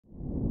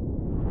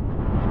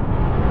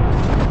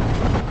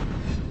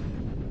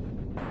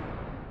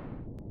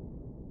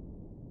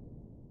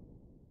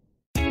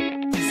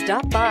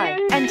Stop by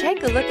and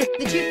take a look at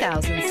the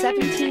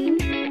 2017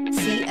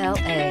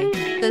 CLA.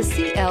 The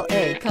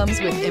CLA comes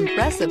with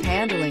impressive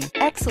handling,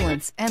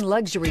 excellence, and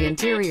luxury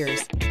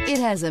interiors. It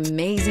has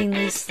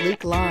amazingly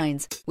sleek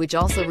lines, which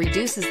also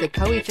reduces the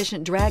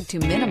coefficient drag to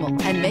minimal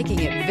and making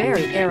it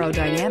very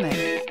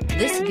aerodynamic.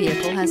 This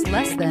vehicle has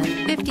less than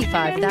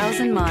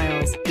 55,000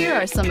 miles. Here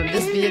are some of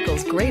this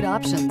vehicle's great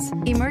options: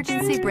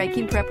 emergency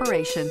braking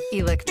preparation,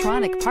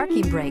 electronic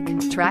parking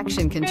brake,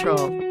 traction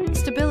control,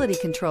 stability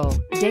control,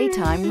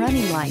 daytime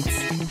running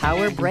lights,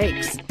 power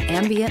brakes,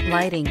 ambient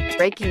lighting,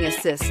 braking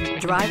assist,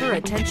 driver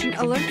attention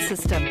alert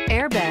system,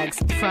 airbags,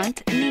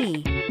 front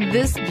knee.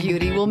 This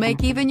beauty will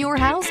make even your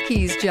house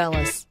keys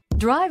jealous.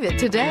 Drive it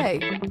today.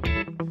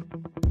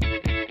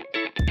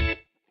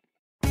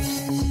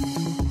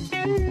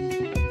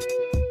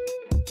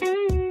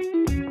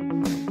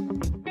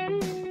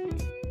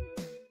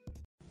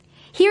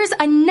 Here's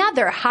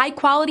another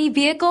high-quality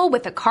vehicle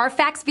with a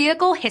Carfax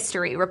Vehicle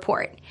History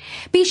Report.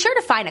 Be sure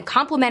to find a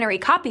complimentary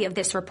copy of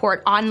this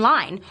report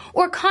online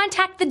or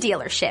contact the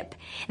dealership.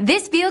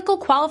 This vehicle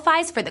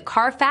qualifies for the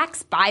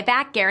Carfax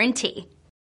Buyback Guarantee.